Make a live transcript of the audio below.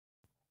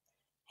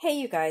Hey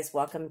you guys,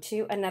 welcome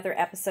to another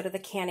episode of the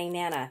Canning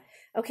Nana.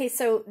 Okay,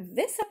 so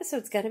this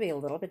episode's going to be a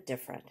little bit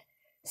different.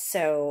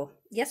 So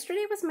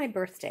yesterday was my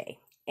birthday,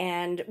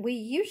 and we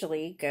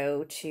usually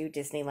go to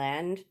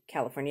Disneyland,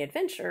 California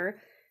Adventure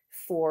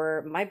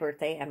for my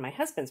birthday and my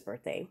husband's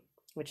birthday,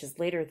 which is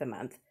later the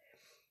month.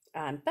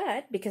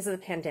 But because of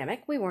the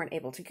pandemic, we weren't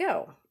able to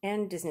go,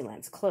 and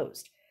Disneyland's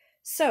closed.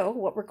 So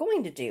what we're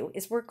going to do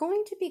is we're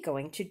going to be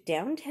going to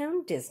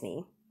downtown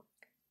Disney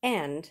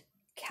and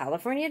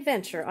California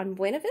Adventure on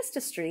Buena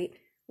Vista Street,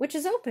 which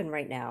is open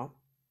right now.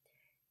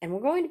 And we're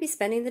going to be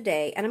spending the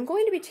day, and I'm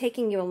going to be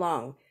taking you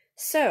along.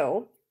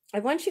 So I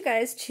want you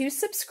guys to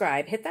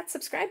subscribe. Hit that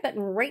subscribe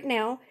button right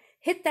now.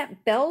 Hit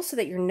that bell so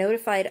that you're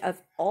notified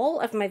of all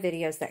of my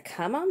videos that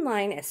come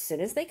online as soon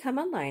as they come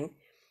online.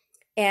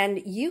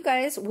 And you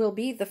guys will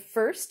be the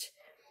first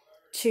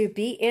to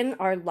be in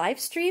our live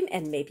stream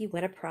and maybe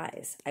win a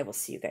prize. I will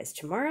see you guys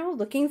tomorrow.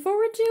 Looking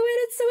forward to it.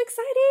 It's so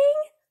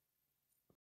exciting.